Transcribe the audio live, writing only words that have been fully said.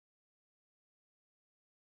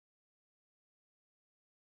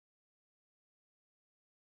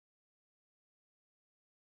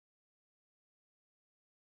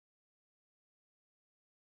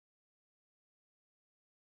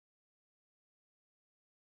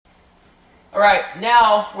Alright,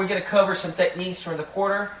 now we're going to cover some techniques for the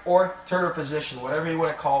quarter or turtle position, whatever you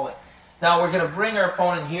want to call it. Now we're going to bring our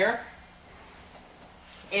opponent here.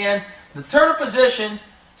 And the turtle position,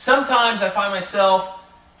 sometimes I find myself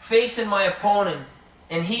facing my opponent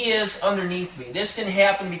and he is underneath me. This can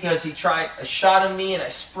happen because he tried a shot on me and I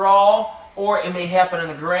sprawl, or it may happen on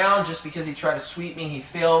the ground just because he tried to sweep me, he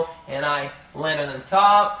failed, and I landed on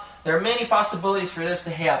top. There are many possibilities for this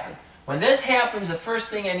to happen. When this happens, the first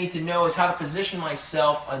thing I need to know is how to position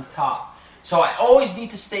myself on top. So I always need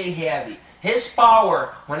to stay heavy. His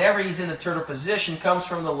power, whenever he's in the turtle position, comes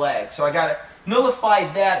from the legs. So I got to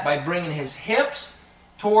nullify that by bringing his hips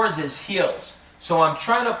towards his heels. So I'm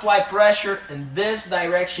trying to apply pressure in this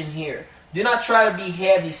direction here. Do not try to be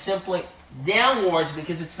heavy simply downwards,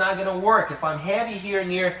 because it's not going to work. If I'm heavy here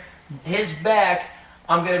near his back,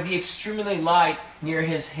 I'm going to be extremely light near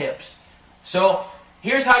his hips. So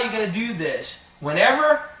here's how you're going to do this.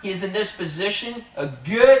 Whenever he's in this position, a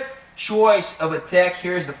good choice of attack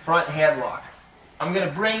here is the front headlock. I'm going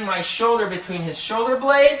to bring my shoulder between his shoulder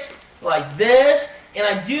blades like this, and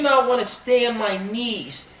I do not want to stay on my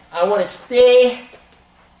knees. I want to stay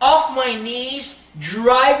off my knees,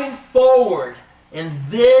 driving forward. And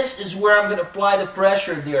this is where I'm going to apply the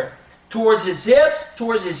pressure there, towards his hips,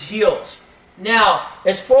 towards his heels. Now,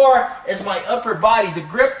 as far as my upper body, the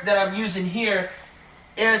grip that I'm using here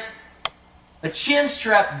is a chin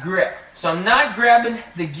strap grip. So I'm not grabbing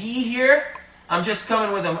the gi here. I'm just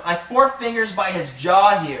coming with my four fingers by his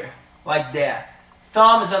jaw here, like that.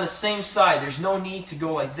 Thumb is on the same side. There's no need to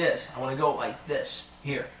go like this. I want to go like this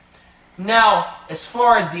here. Now, as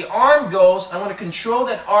far as the arm goes, I want to control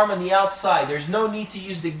that arm on the outside. There's no need to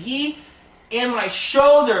use the gi. And my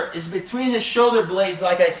shoulder is between his shoulder blades,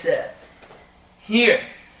 like I said. Here.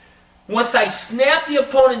 Once I snap the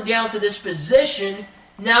opponent down to this position,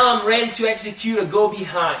 now I'm ready to execute a go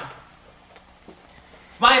behind.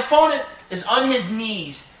 If my opponent is on his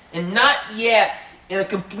knees and not yet in a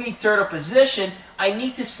complete turtle position, I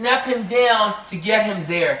need to snap him down to get him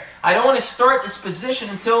there. I don't want to start this position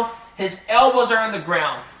until his elbows are on the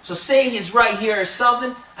ground. So say he's right here or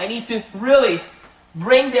something, I need to really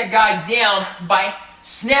bring that guy down by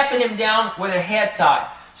snapping him down with a head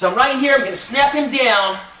tie. So I'm right here, I'm going to snap him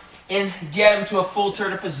down and get him to a full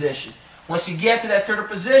turtle position. Once you get to that turtle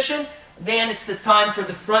position, then it's the time for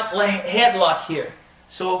the front headlock here.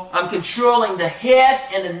 So I'm controlling the head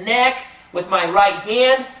and the neck with my right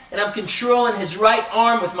hand, and I'm controlling his right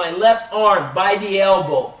arm with my left arm by the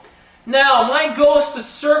elbow. Now, my goal is to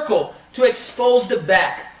circle to expose the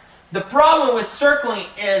back. The problem with circling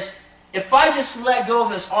is if I just let go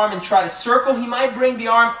of his arm and try to circle, he might bring the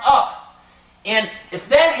arm up. And if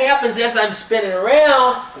that happens as I'm spinning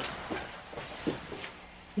around,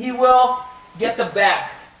 he will get the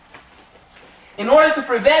back. In order to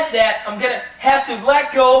prevent that, I'm going to have to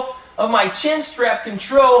let go of my chin strap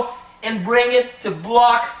control and bring it to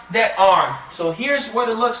block that arm. So here's what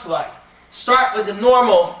it looks like. Start with the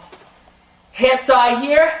normal head tie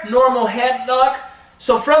here, normal headlock.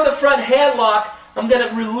 So from the front headlock, I'm going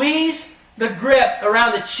to release the grip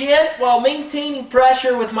around the chin while maintaining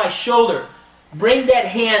pressure with my shoulder. Bring that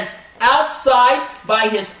hand outside by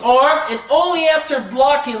his arm, and only after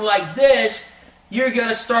blocking like this, you're going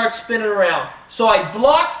to start spinning around. So I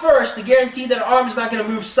block first to guarantee that the arm is not going to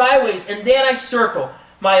move sideways, and then I circle.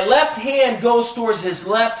 My left hand goes towards his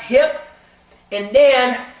left hip, and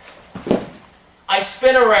then I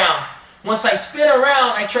spin around. Once I spin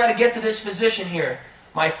around, I try to get to this position here.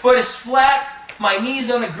 My foot is flat, my knees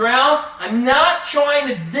on the ground. I'm not trying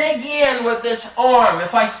to dig in with this arm.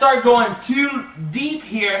 If I start going too deep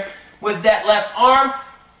here with that left arm,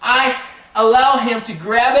 I allow him to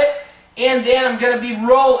grab it, and then I'm going to be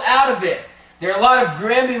rolled out of it. There are a lot of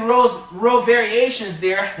Granby roll variations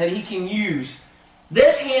there that he can use.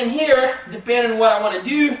 This hand here, depending on what I want to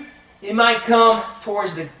do, it might come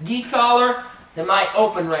towards the gi collar. It might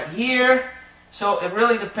open right here. So it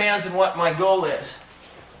really depends on what my goal is.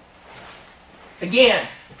 Again,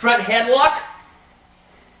 front headlock,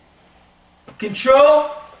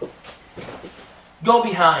 control, go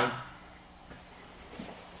behind.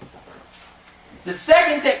 The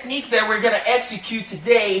second technique that we're going to execute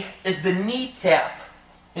today is the knee tap.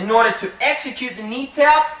 In order to execute the knee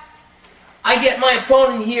tap, I get my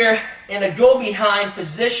opponent here in a go behind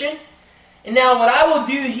position. And now what I will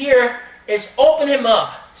do here is open him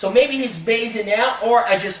up. So maybe he's basing out, or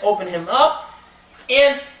I just open him up.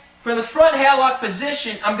 And for the front headlock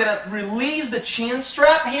position, I'm going to release the chin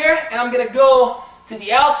strap here, and I'm going to go to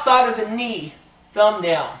the outside of the knee, thumb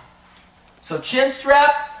down. So chin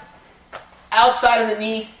strap, outside of the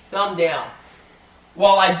knee, thumb down.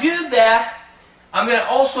 While I do that, I'm going to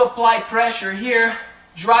also apply pressure here,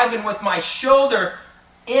 driving with my shoulder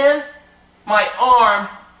in my arm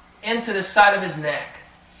into the side of his neck.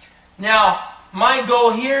 Now, my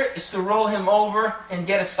goal here is to roll him over and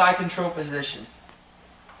get a side control position.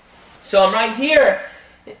 So I'm right here.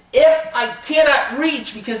 If I cannot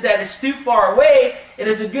reach because that is too far away, it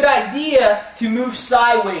is a good idea to move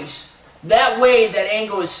sideways. That way, that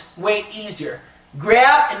angle is way easier.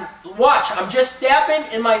 Grab and watch. I'm just stepping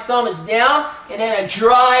and my thumb is down, and then I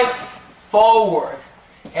drive forward.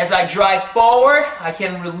 As I drive forward, I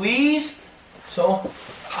can release so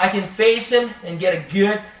I can face him and get a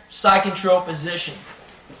good side control position.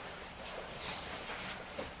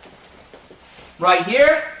 Right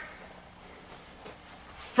here,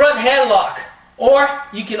 front headlock. Or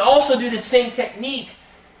you can also do the same technique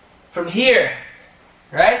from here,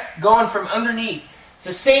 right? Going from underneath. It's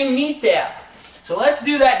the same knee tap. So let's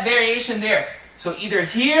do that variation there. So either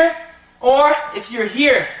here, or if you're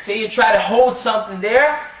here, say you try to hold something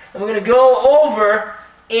there, I'm going to go over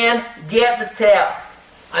and get the tap.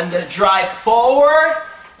 I'm going to drive forward,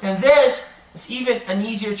 and this is even an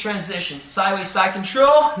easier transition. Sideways side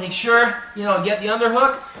control, make sure, get the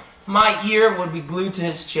underhook. My ear would be glued to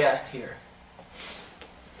his chest here.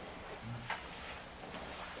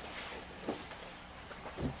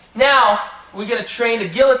 Now, we're going to train the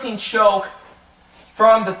guillotine choke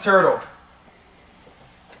from the turtle.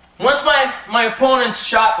 Once my opponent's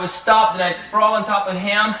shot was stopped and I sprawled on top of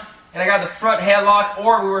him and I got the front headlock,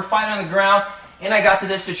 or we were fighting on the ground and I got to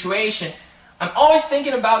this situation, I'm always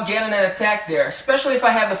thinking about getting an attack there, especially if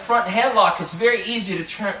I have the front headlock. It's very easy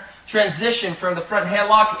to transition from the front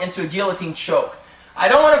headlock into a guillotine choke. I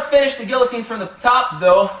don't want to finish the guillotine from the top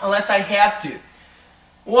though, unless I have to.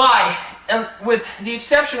 Why? And with the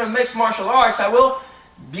exception of mixed martial arts, I will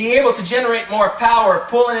be able to generate more power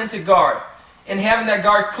pulling into guard. And having that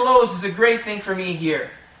guard closed is a great thing for me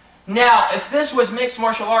here. Now, if this was mixed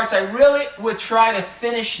martial arts, I really would try to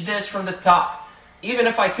finish this from the top. Even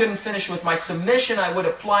if I couldn't finish with my submission, I would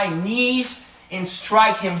apply knees and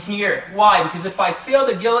strike him here. Why? Because if I fail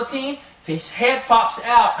the guillotine, if his head pops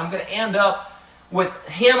out, I'm going to end up with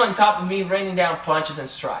him on top of me raining down punches and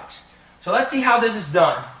strikes. So let's see how this is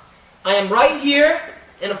done. I am right here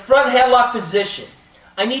in a front headlock position.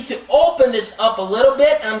 I need to open this up a little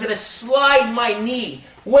bit, and I'm going to slide my knee.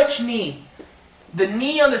 Which knee? The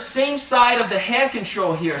knee on the same side of the hand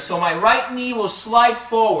control here. So my right knee will slide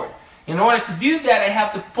forward. In order to do that, I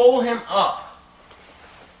have to pull him up.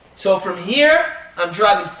 So from here, I'm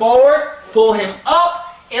driving forward, pull him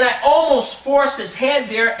up, and I almost force his head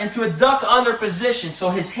there into a duck under position. So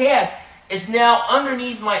his head is now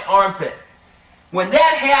underneath my armpit. When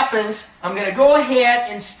that happens, I'm going to go ahead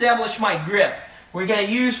and establish my grip. We're going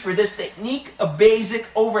to use for this technique a basic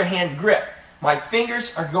overhand grip. My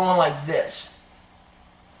fingers are going like this.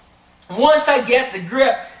 Once I get the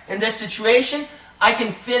grip in this situation, I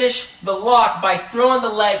can finish the lock by throwing the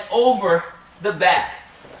leg over the back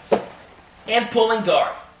and pulling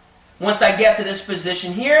guard. Once I get to this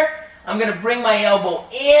position here, I'm going to bring my elbow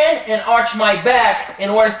in and arch my back in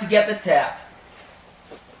order to get the tap.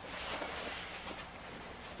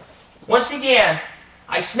 Once again,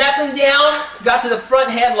 I snap him down, got to the front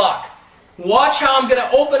headlock. Watch how I'm going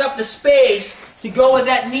to open up the space to go with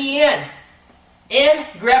that knee in. In,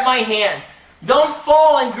 grab my hand. Don't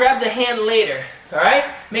fall and grab the hand later. Alright?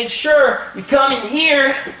 Make sure you come in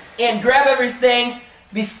here and grab everything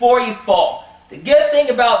before you fall. The good thing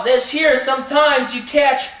about this here is sometimes you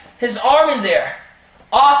catch his arm in there.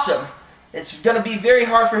 Awesome. It's going to be very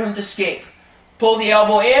hard for him to escape. Pull the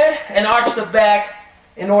elbow in and arch the back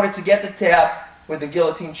in order to get the tap with the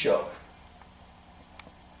guillotine choke.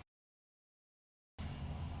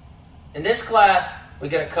 In this class, we're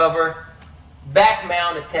going to cover back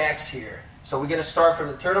mount attacks here. So we're going to start from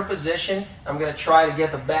the turtle position. I'm going to try to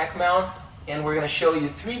get the back mount, and we're going to show you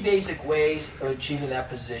 3 basic ways of achieving that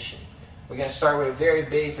position. We're going to start with a very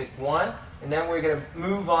basic one, and then we're going to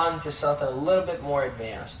move on to something a little bit more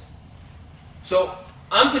advanced. So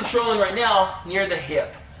I'm controlling right now near the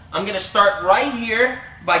hip. I'm going to start right here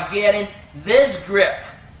by getting this grip.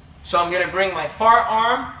 So I'm going to bring my far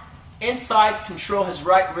arm inside, control his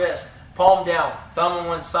right wrist, palm down, thumb on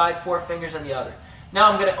one side, 4 fingers on the other. Now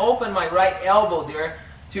I'm going to open my right elbow there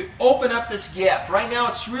to open up this gap. Right now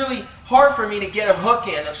it's really hard for me to get a hook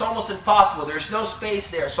in. It's almost impossible. There's no space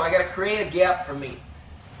there, so I got to create a gap for me.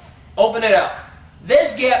 Open it up.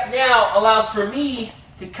 This gap now allows for me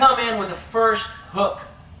to come in with the first hook.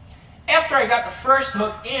 After I got the first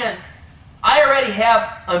hook in, I already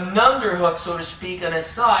have an underhook, so to speak, on his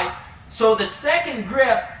side, so the second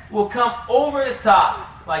grip will come over the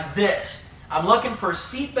top, like this. I'm looking for a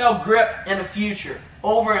seatbelt grip in the future,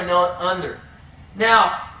 over and under.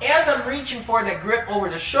 Now, as I'm reaching for that grip over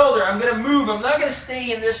the shoulder, I'm going to move. I'm not going to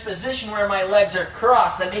stay in this position where my legs are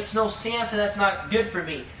crossed. That makes no sense and that's not good for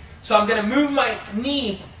me. So I'm going to move my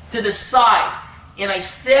knee to the side. And I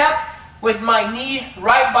step with my knee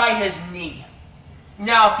right by his knee.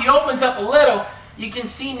 Now, if he opens up a little, you can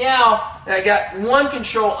see now that I got one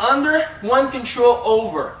control under, one control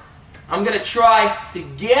over. I'm going to try to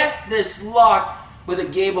get this locked with a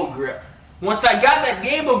gable grip. Once I got that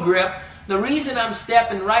gable grip, the reason I'm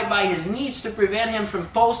stepping right by his knees to prevent him from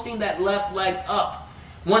posting that left leg up.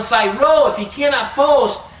 Once I roll, if he cannot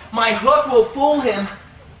post, my hook will pull him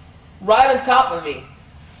right on top of me,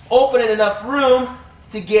 opening enough room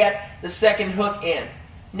to get the second hook in.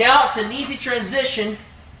 Now it's an easy transition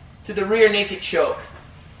to the rear naked choke.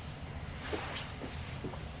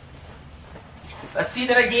 Let's see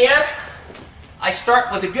that again. I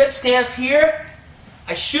start with a good stance here.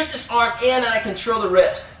 I shoot this arm in and I control the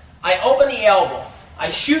wrist. I open the elbow. I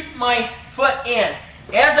shoot my foot in.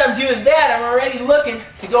 As I'm doing that, I'm already looking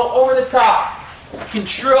to go over the top.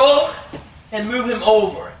 Control and move him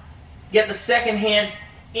over. Get the second hand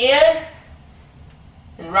in.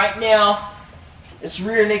 And right now, it's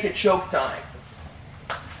rear naked choke time.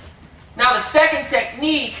 Now the second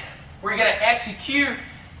technique we're going to execute,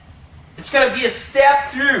 it's going to be a step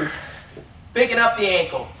through, picking up the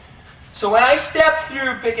ankle. So when I step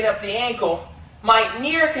through picking up the ankle, my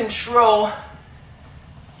near control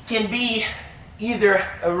can be either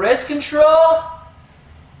a wrist control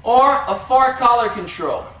or a far collar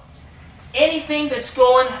control. Anything that's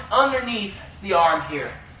going underneath the arm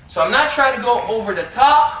here. So I'm not trying to go over the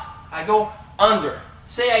top, I go under.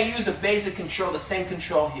 Say I use a basic control, the same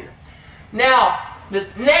control here. Now, the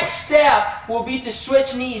next step will be to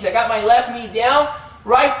switch knees. I got my left knee down,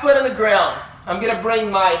 right foot on the ground. I'm going to bring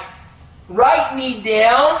my right knee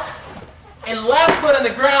down and left foot on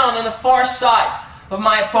the ground on the far side of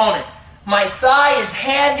my opponent. My thigh is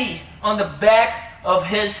heavy on the back of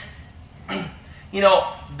his,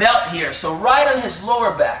 belt here. So right on his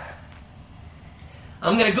lower back.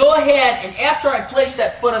 I'm going to go ahead and after I place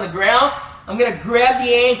that foot on the ground, I'm going to grab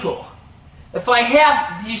the ankle. If I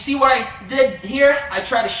have, do you see what I did here? I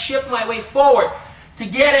try to shift my way forward to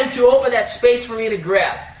get him to open that space for me to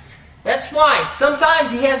grab. That's fine.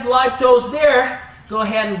 Sometimes he has live toes there. Go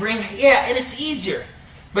ahead and bring, and it's easier.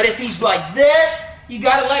 But if he's like this, you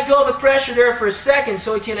got to let go of the pressure there for a second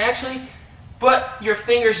so he can actually put your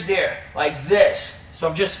fingers there, like this. So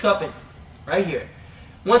I'm just cupping right here.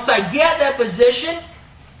 Once I get that position,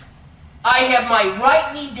 I have my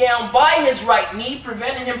right knee down by his right knee,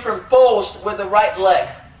 preventing him from post with the right leg.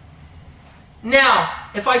 Now,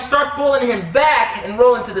 if I start pulling him back and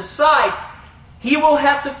rolling to the side, he will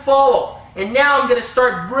have to follow. And now I'm going to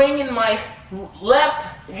start bringing my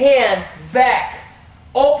left hand back,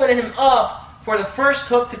 opening him up for the first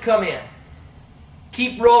hook to come in.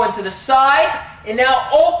 Keep rolling to the side, and now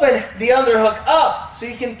open the underhook up so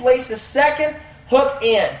you can place the second hook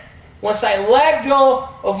in. Once I let go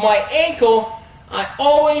of my ankle, I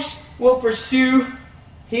always will pursue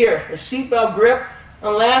here a seatbelt grip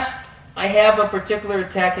unless I have a particular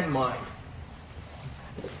attack in mind.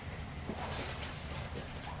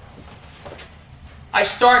 I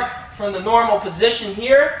start from the normal position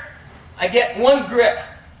here. I get one grip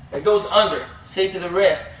that goes under, say to the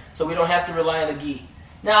wrist, so we don't have to rely on the gi.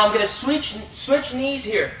 Now I'm going to switch knees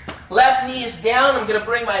here. Left knee is down. I'm going to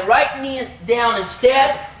bring my right knee down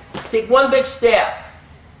instead. Take one big step.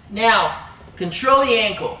 Now, control the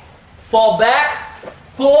ankle. Fall back,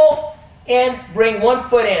 pull, and bring one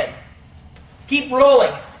foot in. Keep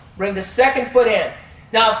rolling. Bring the second foot in.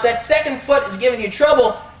 Now, if that second foot is giving you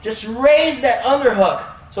trouble, just raise that underhook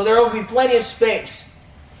so there will be plenty of space.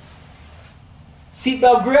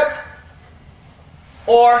 Seatbelt grip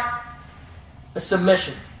or a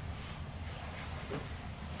submission.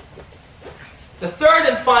 The third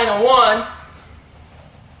and final one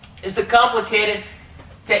is the complicated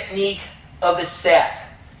technique of the sat.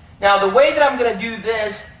 Now the way that I'm going to do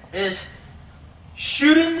this is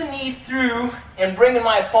shooting the knee through and bringing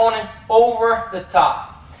my opponent over the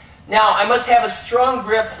top. Now I must have a strong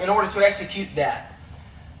grip in order to execute that.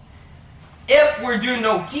 If we're doing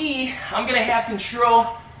no gi, I'm going to have control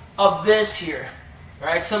of this here.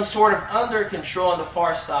 Alright, some sort of under control on the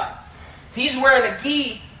far side. If he's wearing a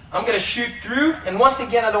gi, I'm going to shoot through, and once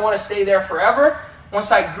again I don't want to stay there forever.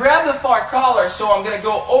 Once I grab the far collar, so I'm going to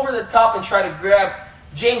go over the top and try to grab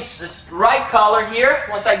James's right collar here.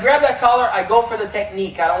 Once I grab that collar, I go for the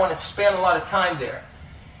technique. I don't want to spend a lot of time there.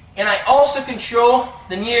 And I also control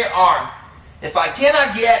the near arm. If I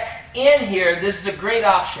cannot get in here, this is a great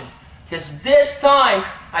option. Because this time,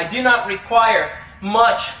 I do not require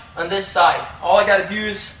much on this side. All I got to do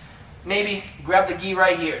is maybe grab the gi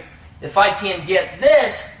right here. If I can get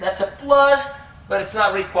this, that's a plus, but it's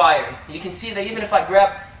not required. You can see that even if I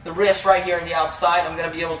grab the wrist right here on the outside, I'm going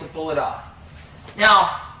to be able to pull it off.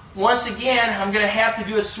 Now, once again, I'm going to have to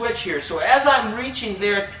do a switch here. So as I'm reaching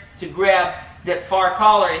there to grab that far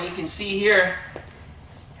collar, and you can see here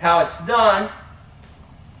how it's done,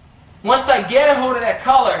 once I get a hold of that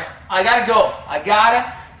collar, I got to go. I got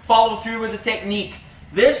to follow through with the technique.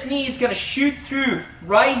 This knee is going to shoot through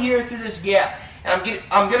right here through this gap. And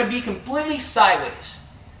I'm going to be completely sideways.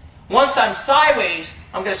 Once I'm sideways,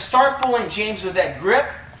 I'm going to start pulling James with that grip.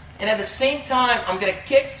 And at the same time, I'm going to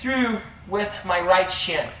kick through with my right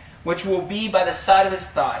shin, which will be by the side of his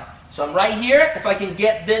thigh. So I'm right here. If I can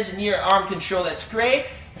get this near arm control, that's great.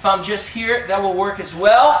 If I'm just here, that will work as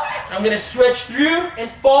well. I'm going to switch through and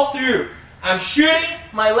fall through. I'm shooting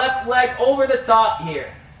my left leg over the top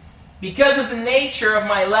here. Because of the nature of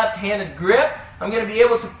my left-handed grip, I'm going to be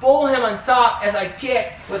able to pull him on top as I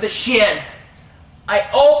kick with the shin. I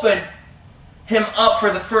open him up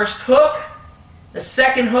for the first hook. The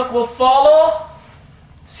second hook will follow.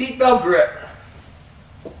 Seatbelt grip.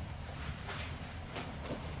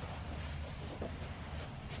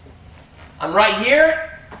 I'm right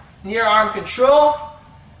here, near arm control,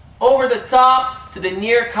 over the top to the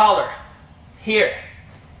near collar. Here.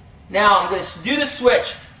 Now I'm going to do the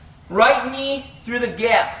switch. Right knee through the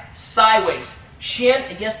gap, sideways. Shin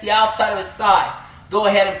against the outside of his thigh. Go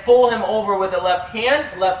ahead and pull him over with the left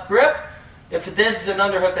hand, left grip. If this is an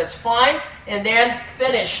underhook, that's fine. And then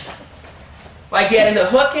finish by getting the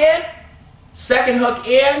hook in, second hook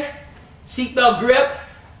in, seatbelt grip,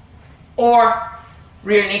 or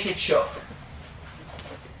rear naked choke.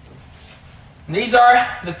 And these are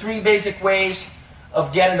the three basic ways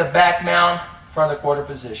of getting the back mount from the quarter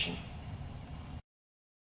position.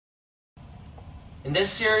 In this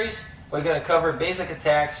series, we're going to cover basic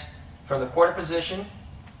attacks from the quarter position,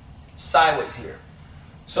 sideways here.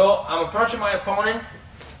 So I'm approaching my opponent.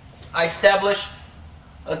 I establish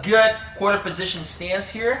a good quarter position stance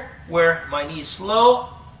here, where my knee is low,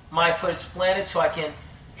 my foot is planted so I can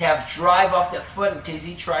have drive off that foot in case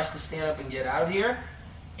he tries to stand up and get out of here.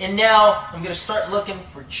 And now I'm going to start looking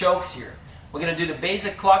for chokes here. We're going to do the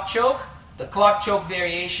basic clock choke, the clock choke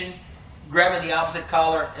variation, grabbing the opposite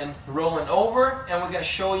collar and rolling over, and we're going to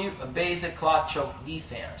show you a basic clock choke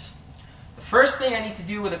defense. The first thing I need to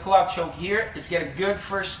do with a clock choke here is get a good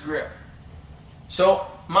first grip. So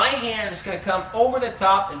my hand is going to come over the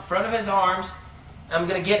top in front of his arms. I'm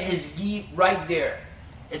going to get his gi right there.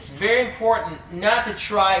 It's very important not to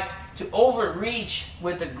try to overreach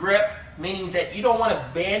with the grip, meaning that you don't want to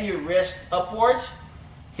bend your wrist upwards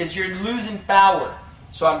because you're losing power.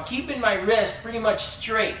 So I'm keeping my wrist pretty much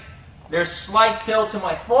straight. There's slight tilt to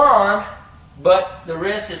my forearm, but the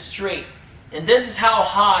wrist is straight. And this is how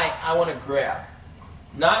high I want to grab.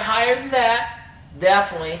 Not higher than that,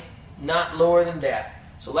 definitely not lower than that.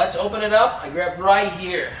 So let's open it up. I grab right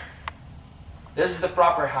here. This is the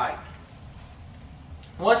proper height.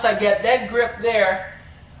 Once I get that grip there,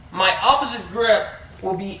 my opposite grip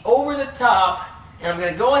will be over the top, and I'm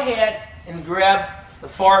going to go ahead and grab the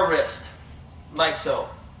far wrist, like so.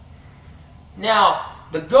 Now,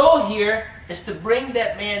 the goal here is to bring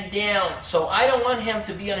that man down, so I don't want him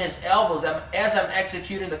to be on his elbows as I'm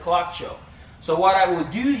executing the clock choke. So what I will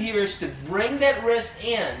do here is to bring that wrist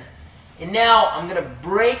in, and now I'm going to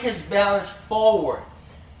break his balance forward.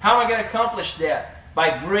 How am I going to accomplish that?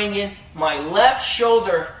 By bringing my left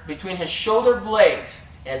shoulder between his shoulder blades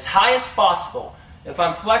as high as possible. If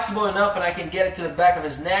I'm flexible enough and I can get it to the back of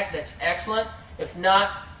his neck, that's excellent. If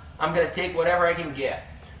not, I'm going to take whatever I can get.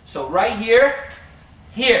 So right here,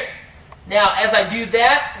 here. Now, as I do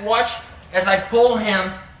that, watch as I pull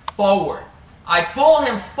him forward. I pull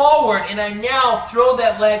him forward and I now throw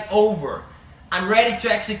that leg over. I'm ready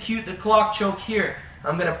to execute the clock choke here.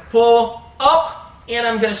 I'm going to pull up and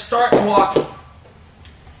I'm going to start walking.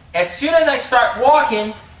 As soon as I start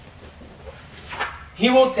walking, he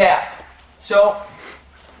will tap. So,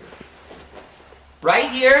 right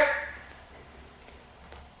here,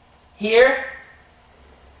 here,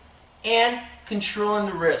 and controlling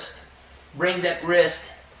the wrist. Bring that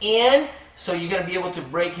wrist in, so you're going to be able to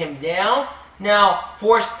break him down. Now,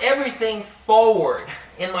 force everything forward,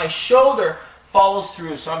 and my shoulder follows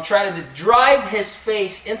through. So I'm trying to drive his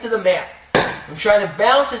face into the mat. I'm trying to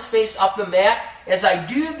bounce his face off the mat. As I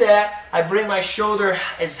do that, I bring my shoulder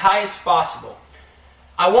as high as possible.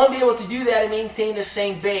 I won't be able to do that and maintain the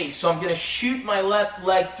same base, so I'm going to shoot my left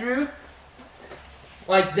leg through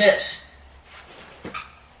like this.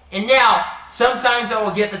 And now, sometimes I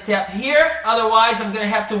will get the tap here, otherwise I'm going to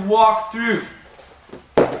have to walk through.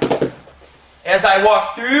 As I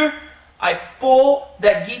walk through, I pull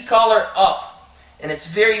that gi collar up, and it's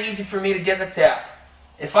very easy for me to get the tap.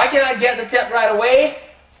 If I cannot get the tap right away,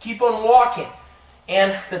 keep on walking,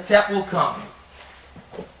 and the tap will come.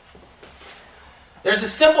 There's a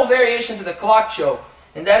simple variation to the clock choke,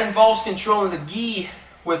 and that involves controlling the gi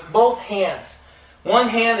with both hands. One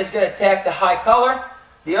hand is going to attack the high collar,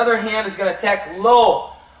 the other hand is going to attack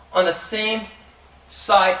low on the same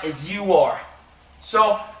side as you are.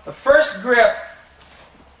 So the first grip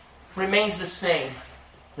remains the same.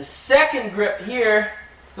 The second grip here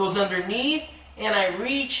goes underneath, and I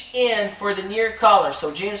reach in for the near collar.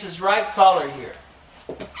 So James's right collar here.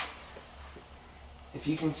 If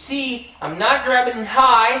you can see, I'm not grabbing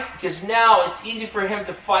high because now it's easy for him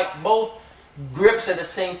to fight both grips at the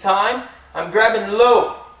same time. I'm grabbing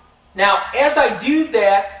low. Now, as I do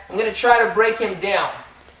that, I'm going to try to break him down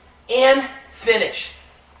and finish.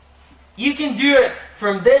 You can do it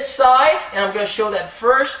from this side, and I'm going to show that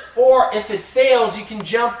first, or if it fails, you can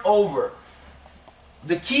jump over.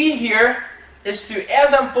 The key here is to,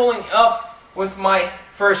 as I'm pulling up with my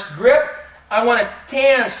first grip, I want to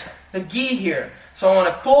tense the gi here. So I want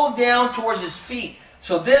to pull down towards his feet.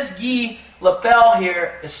 So this gi lapel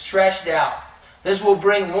here is stretched out. This will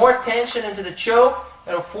bring more tension into the choke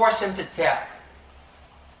and will force him to tap.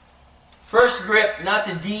 First grip, not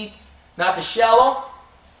too deep, not too shallow.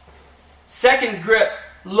 Second grip,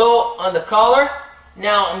 low on the collar.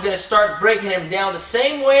 Now I'm going to start breaking him down the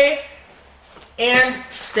same way and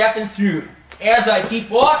stepping through. As I keep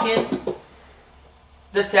walking,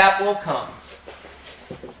 the tap will come.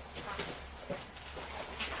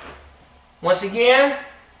 Once again,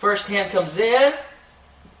 first hand comes in,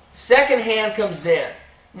 second hand comes in.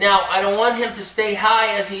 Now, I don't want him to stay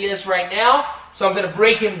high as he is right now, so I'm going to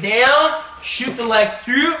break him down, shoot the leg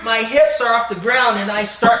through, my hips are off the ground, and I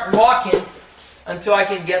start walking until I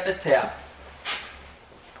can get the tap.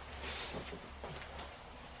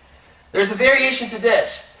 There's a variation to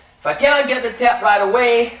this. If I cannot get the tap right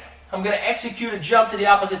away, I'm going to execute a jump to the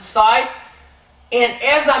opposite side, and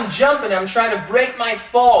as I'm jumping, I'm trying to break my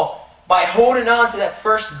fall by holding on to that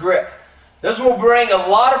first grip. This will bring a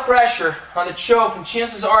lot of pressure on the choke, and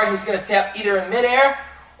chances are he's going to tap either in midair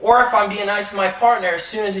or, if I'm being nice to my partner, as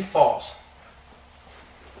soon as he falls.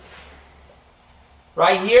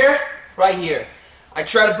 Right here, right here. I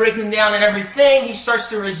try to break him down and everything. He starts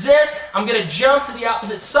to resist. I'm going to jump to the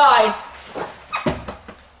opposite side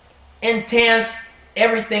and tense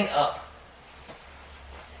everything up.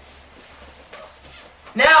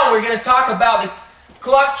 Now we're going to talk about the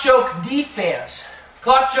clock choke defense.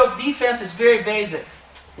 Clock choke defense is very basic.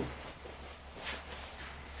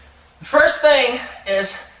 The first thing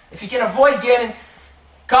is, if you can avoid getting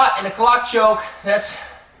caught in a clock choke, that's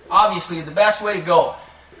obviously the best way to go.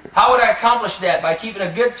 How would I accomplish that? By keeping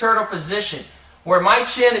a good turtle position, where my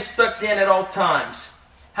chin is stuck in at all times.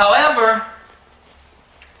 However,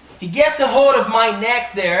 if he gets a hold of my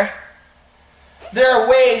neck there are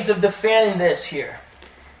ways of defending this here.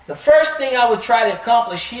 The first thing I would try to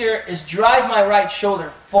accomplish here is drive my right shoulder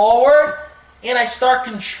forward, and I start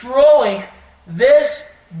controlling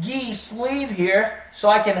this gi sleeve here so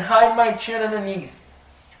I can hide my chin underneath.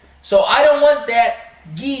 So I don't want that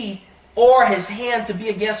gi or his hand to be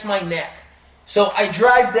against my neck. So I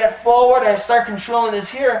drive that forward and I start controlling this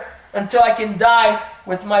here until I can dive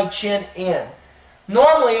with my chin in.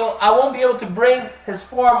 Normally I won't be able to bring his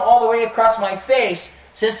forearm all the way across my face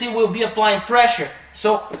since he will be applying pressure.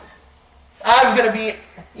 So I'm going to be,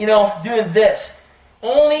 doing this.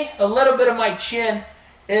 Only a little bit of my chin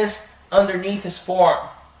is underneath his forearm.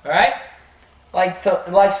 Alright? Like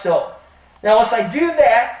so. Now once I do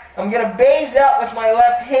that, I'm going to base out with my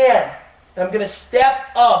left hand. And I'm going to step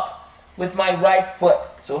up with my right foot.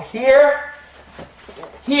 So here,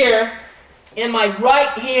 and my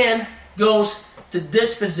right hand goes to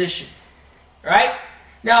this position. Alright?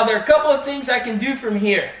 Now there are a couple of things I can do from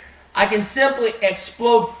here. I can simply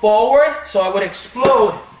explode forward, so I would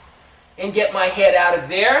explode and get my head out of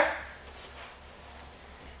there.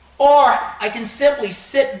 Or I can simply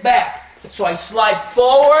sit back. So I slide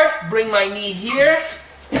forward, bring my knee here,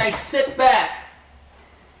 and I sit back,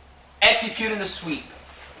 executing the sweep.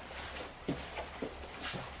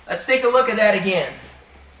 Let's take a look at that again.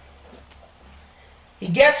 He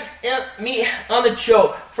gets me on the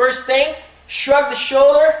choke. First thing, shrug the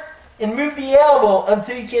shoulder and move the elbow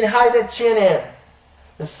until you can hide that chin in.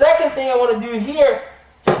 The second thing I want to do here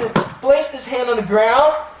is to place this hand on the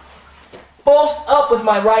ground, post up with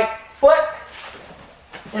my right foot,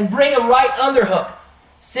 and bring a right underhook.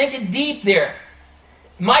 Sink it deep there.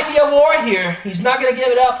 Might be a war here. He's not going to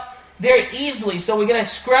give it up very easily, so we're going to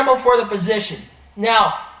scramble for the position.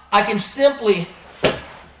 Now, I can simply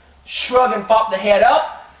shrug and pop the head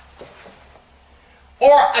up,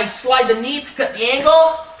 or I slide the knee to cut the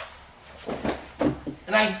angle,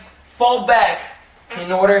 and I fall back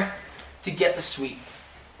in order to get the sweep.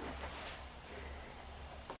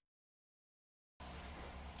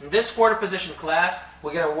 In this quarter position class,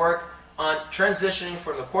 we're going to work on transitioning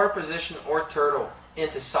from the quarter position or turtle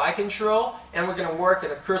into side control, and we're going to work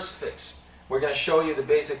in a crucifix. We're going to show you the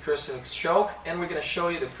basic crucifix choke, and we're going to show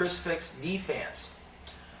you the crucifix defense.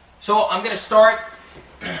 So I'm going to start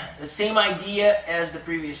the same idea as the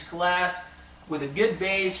previous class with a good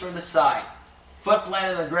base from the side. Foot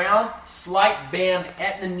planted on the ground, slight bend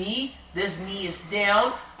at the knee. This knee is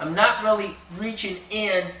down. I'm not really reaching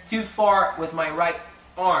in too far with my right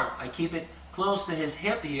arm. I keep it close to his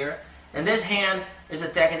hip here, and this hand is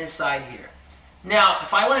attacking his side here. Now,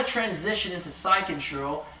 if I want to transition into side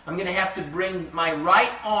control, I'm going to have to bring my right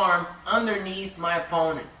arm underneath my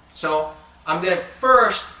opponent. So I'm going to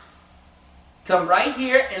first come right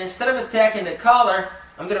here, and instead of attacking the collar,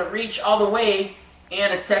 I'm going to reach all the way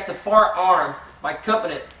and attack the far arm by cupping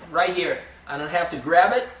it right here. I don't have to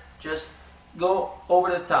grab it, just go over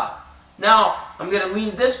the top. Now, I'm going to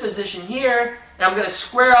leave this position here, and I'm going to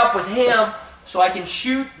square up with him so I can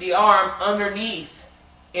shoot the arm underneath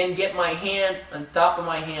and get my hand on top of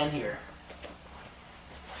my hand here.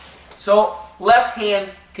 So, left hand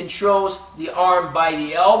controls the arm by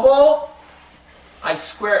the elbow. I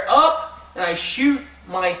square up and I shoot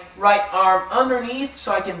my right arm underneath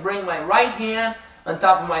so I can bring my right hand on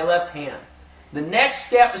top of my left hand. The next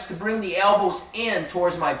step is to bring the elbows in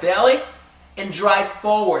towards my belly and drive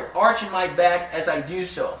forward, arching my back as I do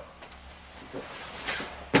so.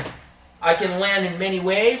 I can land in many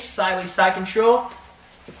ways. Sideways side control.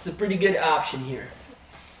 It's a pretty good option here.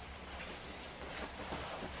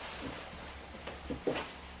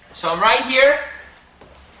 So I'm right here.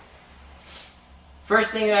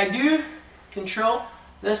 First thing that I do, control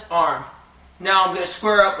this arm. Now I'm going to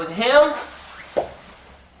square up with him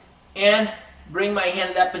and bring my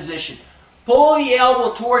hand in that position. Pull the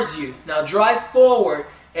elbow towards you. Now drive forward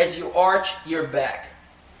as you arch your back.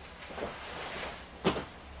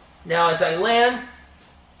 Now as I land,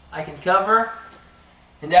 I can cover,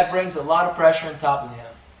 and that brings a lot of pressure on top of him.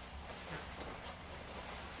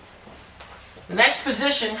 The next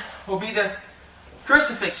position will be the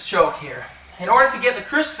crucifix choke here. In order to get the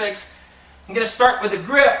crucifix, I'm going to start with a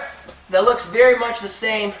grip that looks very much the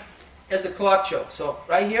same as the clock choke. So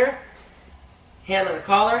right here, hand on the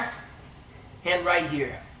collar, hand right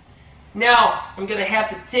here. Now I'm going to have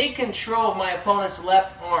to take control of my opponent's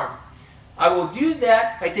left arm. I will do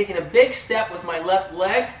that by taking a big step with my left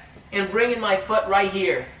leg and bringing my foot right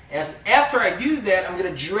here. After I do that, I'm going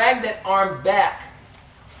to drag that arm back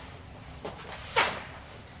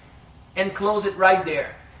and close it right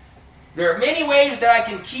there. There are many ways that I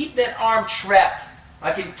can keep that arm trapped.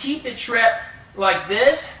 I can keep it trapped like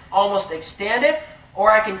this, almost extended, or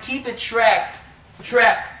I can keep it trapped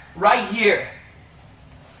right here,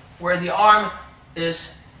 where the arm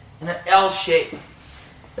is in an L shape.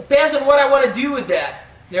 Depends on what I want to do with that.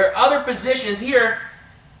 There are other positions here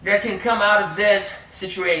that can come out of this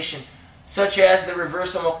situation, such as the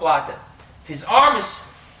reverse omoplata. If his arm is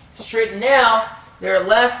straightened out, there are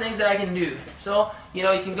less things that I can do. So, you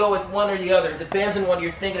can go with one or the other. It depends on what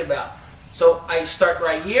you're thinking about. So I start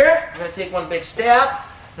right here. I'm going to take one big step.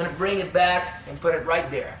 I'm going to bring it back and put it right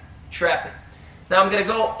there. Trap it. Now I'm going to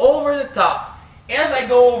go over the top. As I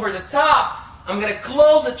go over the top, I'm going to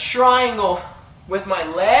close a triangle with my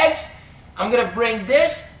legs. I'm going to bring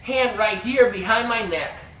this hand right here behind my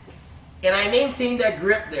neck. And I maintain that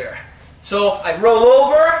grip there. So I roll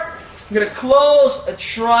over. I'm going to close a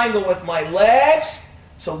triangle with my legs.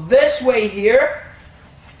 So this way here,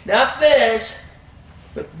 not this,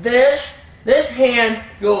 but this. This hand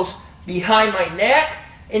goes behind my neck.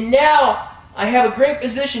 And now I have a great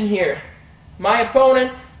position here. My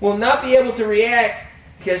opponent will not be able to react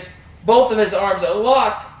because both of his arms are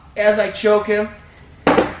locked as I choke him,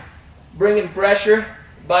 bringing pressure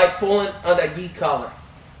by pulling on that gi collar.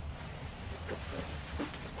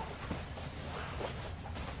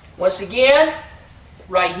 Once again,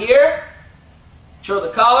 right here, show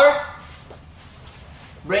the collar,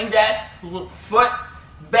 bring that foot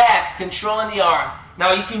back, controlling the arm.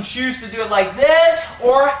 Now you can choose to do it like this,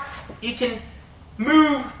 or you can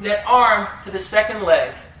move that arm to the second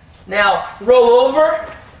leg. Now roll over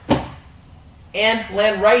and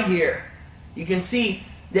land right here. You can see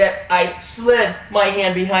that I slid my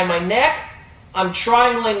hand behind my neck. I'm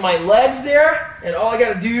triangling my legs there, and all I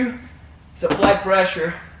got to do is is apply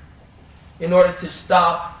pressure in order to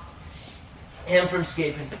stop him from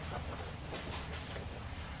escaping.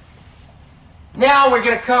 Now we're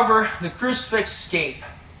going to cover the crucifix escape.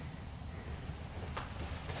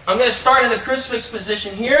 I'm going to start in the crucifix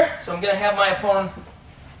position here. So I'm going to have my opponent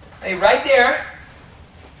right there.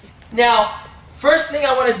 Now, first thing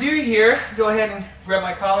I want to do here, go ahead and grab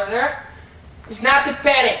my collar there, is not to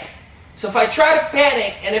panic. So if I try to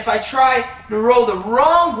panic and if I try to roll the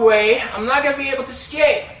wrong way, I'm not going to be able to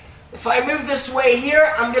escape. If I move this way here,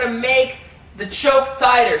 I'm going to make the choke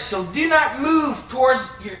tighter. So do not move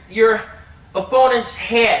towards your opponent's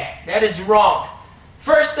head. That is wrong.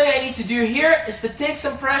 First thing I need to do here is to take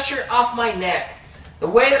some pressure off my neck. The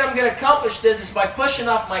way that I'm going to accomplish this is by pushing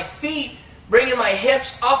off my feet, bringing my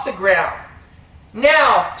hips off the ground.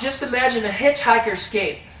 Now, just imagine a hitchhiker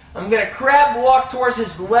escape. I'm going to crab walk towards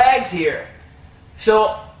his legs here.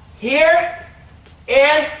 So, here,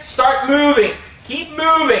 and start moving. Keep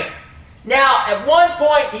moving. Now, at one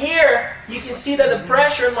point here, you can see that the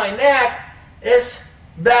pressure in my neck is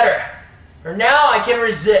better. Or now I can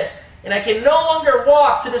resist. And I can no longer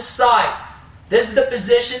walk to the side. This is the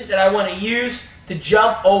position that I want to use to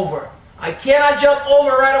jump over. I cannot jump over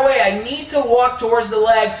right away. I need to walk towards the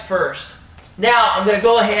legs first. Now, I'm going to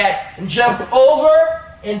go ahead and jump over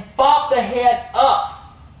and pop the head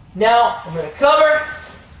up. Now, I'm going to cover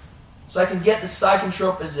so I can get the side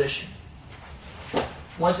control position.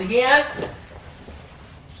 Once again,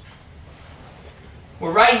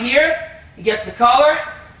 we're right here. He gets the collar.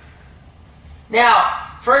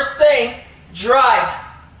 Now, first thing, drive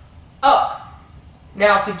up.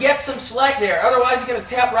 Now, to get some slack there, otherwise you're going to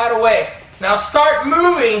tap right away. Now, start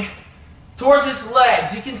moving towards his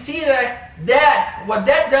legs. You can see that what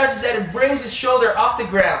that does is that it brings his shoulder off the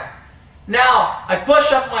ground. Now, I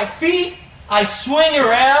push up my feet, I swing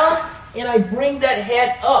around, and I bring that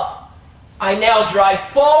head up. I now drive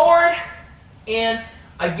forward, and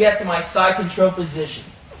I get to my side control position.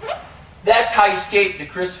 That's how you escape the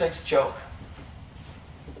crucifix choke.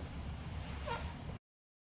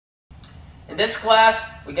 In this class,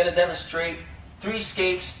 we're going to demonstrate 3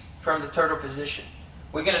 escapes from the turtle position.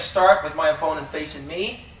 We're going to start with my opponent facing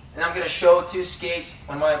me, and I'm going to show 2 escapes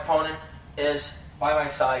when my opponent is by my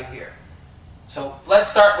side here. So let's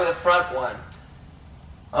start with the front one.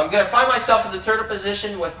 I'm going to find myself in the turtle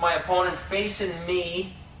position with my opponent facing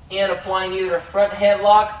me and applying either a front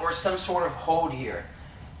headlock or some sort of hold here.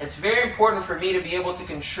 It's very important for me to be able to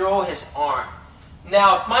control his arm.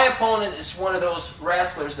 Now, if my opponent is one of those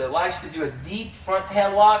wrestlers that likes to do a deep front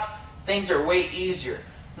headlock, things are way easier.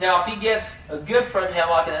 Now, if he gets a good front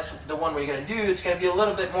headlock, and that's the one we're going to do, it's going to be a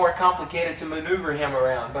little bit more complicated to maneuver him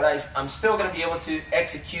around. But I'm still going to be able to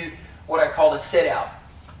execute what I call a sit-out.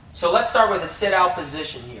 So let's start with a sit-out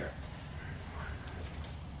position here.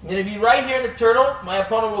 I'm going to be right here in the turtle. My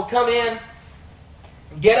opponent will come in,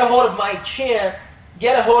 get a hold of my chin,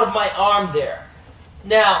 get a hold of my arm there.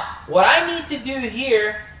 Now, what I need to do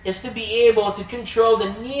here is to be able to control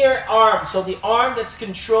the near arm, so the arm that's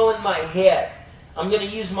controlling my head. I'm going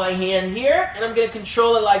to use my hand here, and I'm going to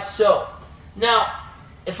control it like so. Now,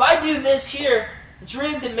 if I do this here, it's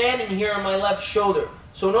really demanding here on my left shoulder.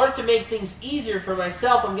 So in order to make things easier for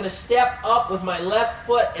myself, I'm going to step up with my left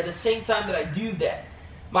foot at the same time that I do that.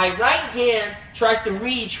 My right hand tries to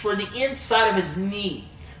reach for the inside of his knee.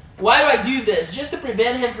 Why do I do this? Just to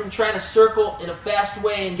prevent him from trying to circle in a fast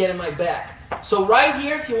way and get in my back. So right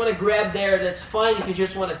here, if you want to grab there, that's fine. If you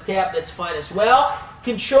just want to tap, that's fine as well.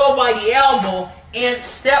 Control by the elbow and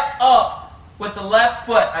step up with the left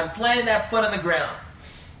foot. I'm planting that foot on the ground.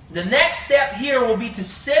 The next step here will be to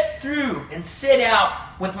sit through and sit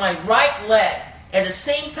out with my right leg. At the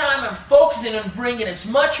same time, I'm focusing on bringing as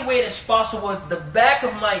much weight as possible with the back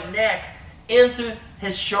of my neck into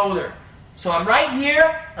his shoulder. So I'm right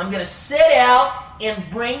here, I'm going to sit out and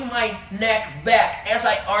bring my neck back as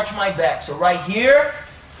I arch my back. So right here,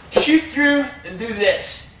 shoot through and do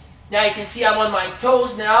this. Now you can see I'm on my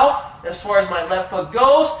toes now as far as my left foot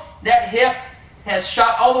goes. That hip has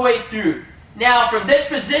shot all the way through. Now from this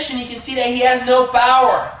position you can see that he has no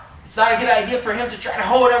power. It's not a good idea for him to try to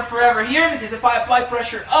hold him forever here, because if I apply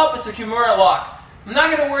pressure up, it's a Kimura lock. I'm not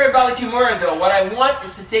going to worry about the Kimura though. What I want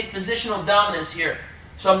is to take positional dominance here.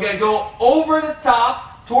 So I'm going to go over the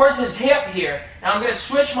top towards his hip here. Now I'm going to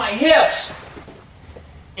switch my hips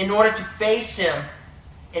in order to face him.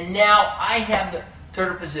 And now I have the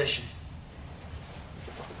turtle position.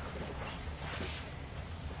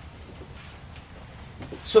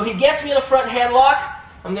 So he gets me in a front headlock.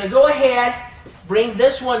 I'm going to go ahead, bring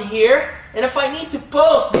this one here. And if I need to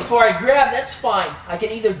post before I grab, that's fine. I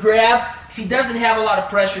can either grab, if he doesn't have a lot of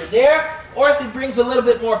pressure there, or if he brings a little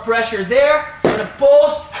bit more pressure there, I'm going to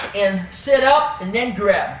post and sit up and then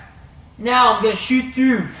grab. Now I'm going to shoot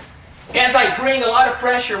through as I bring a lot of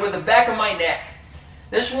pressure with the back of my neck.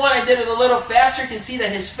 This one I did it a little faster. You can see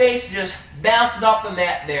that his face just bounces off the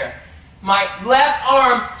mat there. My left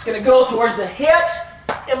arm is going to go towards the hips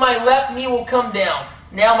and my left knee will come down.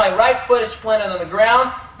 Now my right foot is planted on the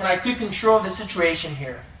ground and I do control the situation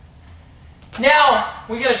here. Now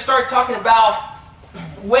we're going to start talking about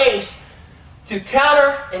ways to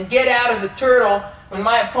counter and get out of the turtle when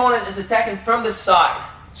my opponent is attacking from the side.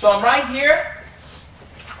 So I'm right here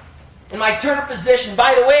in my turtle position.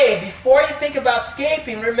 By the way, before you think about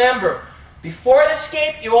escaping, remember, before the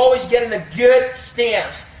escape, you always get in a good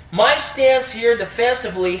stance. My stance here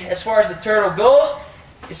defensively, as far as the turtle goes,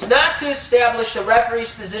 is not to establish a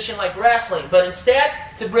referee's position like wrestling, but instead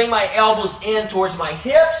to bring my elbows in towards my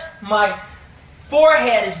hips. My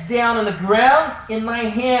forehead is down on the ground, and my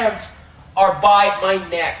hands are by my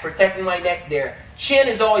neck, protecting my neck there. Chin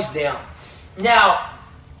is always down. Now,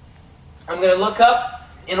 I'm going to look up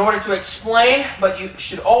in order to explain, but you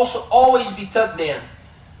should also always be tucked in.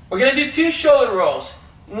 We're going to do 2 shoulder rolls.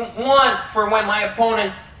 One for when my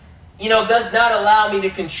opponent, does not allow me to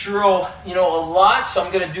control, a lot. So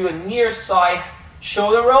I'm going to do a near side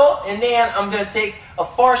shoulder roll, and then I'm going to take a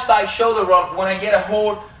far side shoulder roll when I get a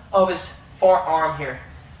hold of his far arm here.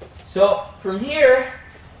 So from here,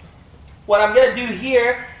 what I'm going to do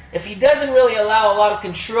here, if he doesn't really allow a lot of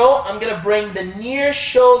control, I'm going to bring the near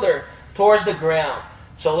shoulder towards the ground.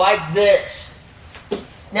 So like this.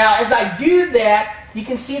 Now as I do that, you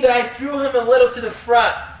can see that I threw him a little to the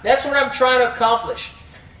front. That's what I'm trying to accomplish.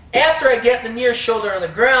 After I get the near shoulder on the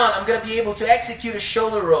ground, I'm going to be able to execute a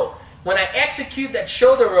shoulder roll. When I execute that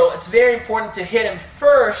shoulder roll, it's very important to hit him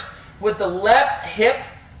first with the left hip.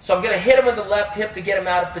 So I'm going to hit him with the left hip to get him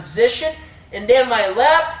out of position. And then my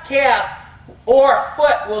left calf or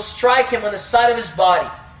foot will strike him on the side of his body.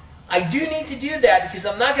 I do need to do that because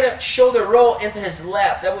I'm not going to shoulder roll into his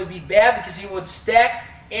left. That would be bad because he would stack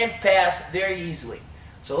and pass very easily.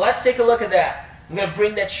 So let's take a look at that. I'm going to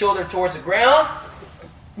bring that shoulder towards the ground.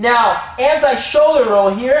 Now, as I shoulder roll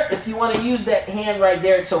here, if you want to use that hand right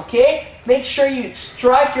there, it's okay. Make sure you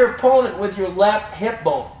strike your opponent with your left hip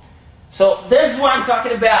bone. So this is what I'm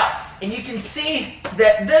talking about. And you can see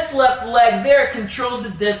that this left leg there controls the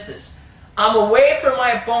distance. I'm away from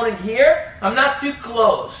my opponent here. I'm not too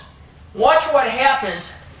close. Watch what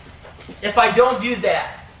happens if I don't do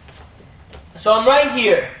that. So I'm right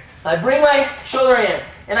here. I bring my shoulder in,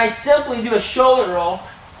 and I simply do a shoulder roll.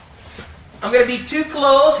 I'm going to be too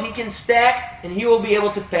close. He can stack, and he will be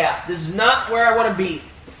able to pass. This is not where I want to be.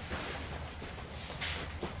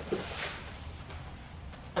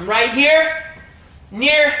 I'm right here,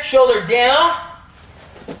 near shoulder down.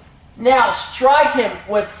 Now strike him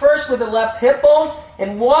first with the left hip bone,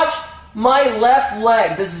 and watch my left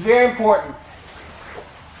leg. This is very important.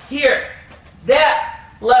 Here, that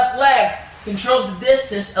left leg controls the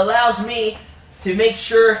distance, allows me to make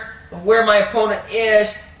sure of where my opponent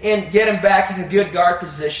is and get him back in a good guard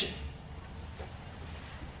position.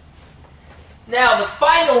 Now the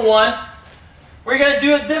final one, we're going to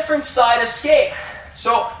do a different side escape.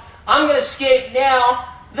 So I'm going to escape now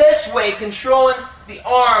this way, controlling the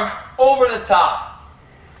arm over the top.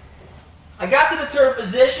 I got to the turret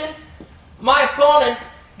position. My opponent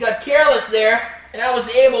got careless there, and I was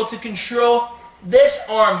able to control this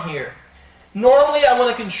arm here. Normally, I want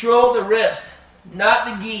to control the wrist, not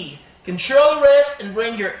the gi. Control the wrist and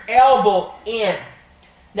bring your elbow in.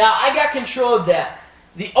 Now, I got control of that.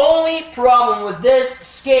 The only problem with this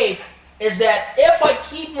escape is that if I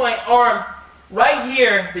keep my arm right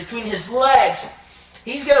here between his legs,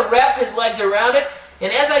 he's going to wrap his legs around it,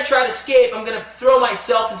 and as I try to escape, I'm going to throw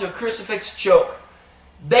myself into a crucifix choke.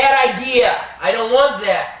 Bad idea. I don't want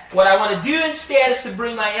that. What I want to do instead is to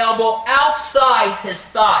bring my elbow outside his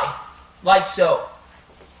thigh, like so.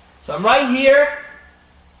 So I'm right here.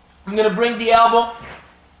 I'm going to bring the elbow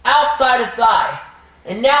outside the thigh.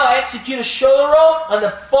 And now I execute a shoulder roll on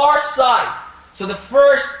the far side. So the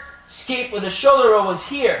first escape with a shoulder roll was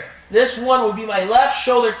here. This one will be my left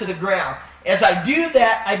shoulder to the ground. As I do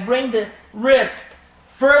that, I bring the wrist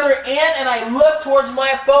further in and I look towards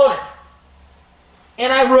my opponent.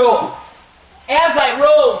 And I roll. As I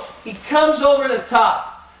roll, he comes over the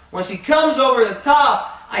top. Once he comes over the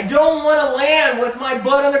top, I don't want to land with my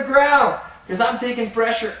butt on the ground because I'm taking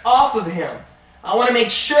pressure off of him. I want to make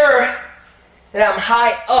sure that I'm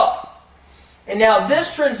high up. And now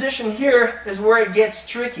this transition here is where it gets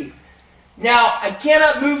tricky. Now, I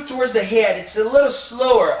cannot move towards the head. It's a little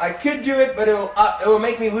slower. I could do it, but it will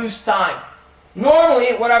make me lose time.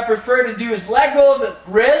 Normally, what I prefer to do is let go of the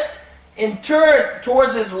wrist and turn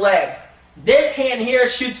towards his leg. This hand here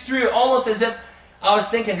shoots through almost as if I was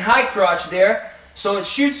thinking high crotch there. So it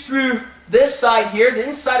shoots through this side here, the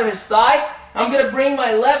inside of his thigh. I'm going to bring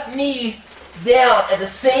my left knee down at the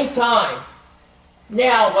same time.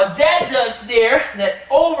 Now, what that does there, that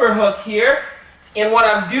overhook here, and what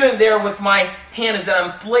I'm doing there with my hand is that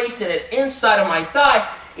I'm placing it inside of my thigh,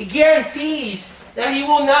 it guarantees that he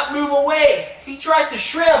will not move away. If he tries to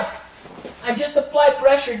shrimp, I just apply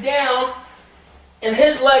pressure down, and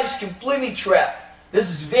his leg's completely trapped. This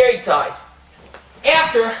is very tight.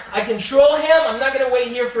 After I control him, I'm not going to wait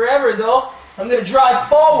here forever though. I'm going to drive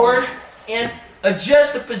forward and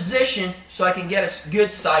adjust the position so I can get a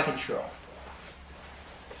good side control.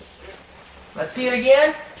 Let's see it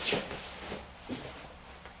again.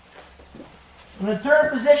 I'm going to turn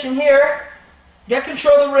position here, get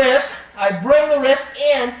control of the wrist. I bring the wrist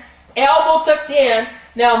in, elbow tucked in.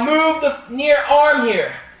 Now move the near arm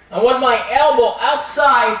here. I want my elbow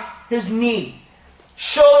outside his knee.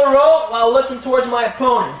 Shoulder roll while looking towards my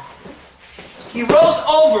opponent. He rolls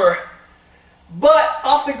over, butt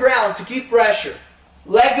off the ground to keep pressure.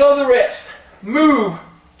 Let go of the wrist. Move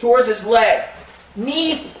towards his leg.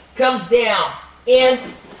 Knee comes down, and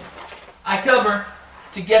I cover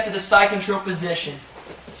to get to the side control position.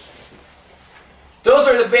 Those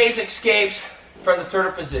are the basic escapes from the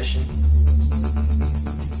turtle position.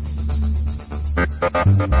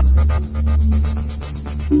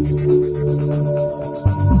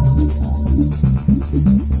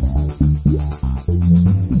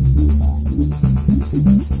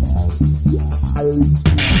 Bye.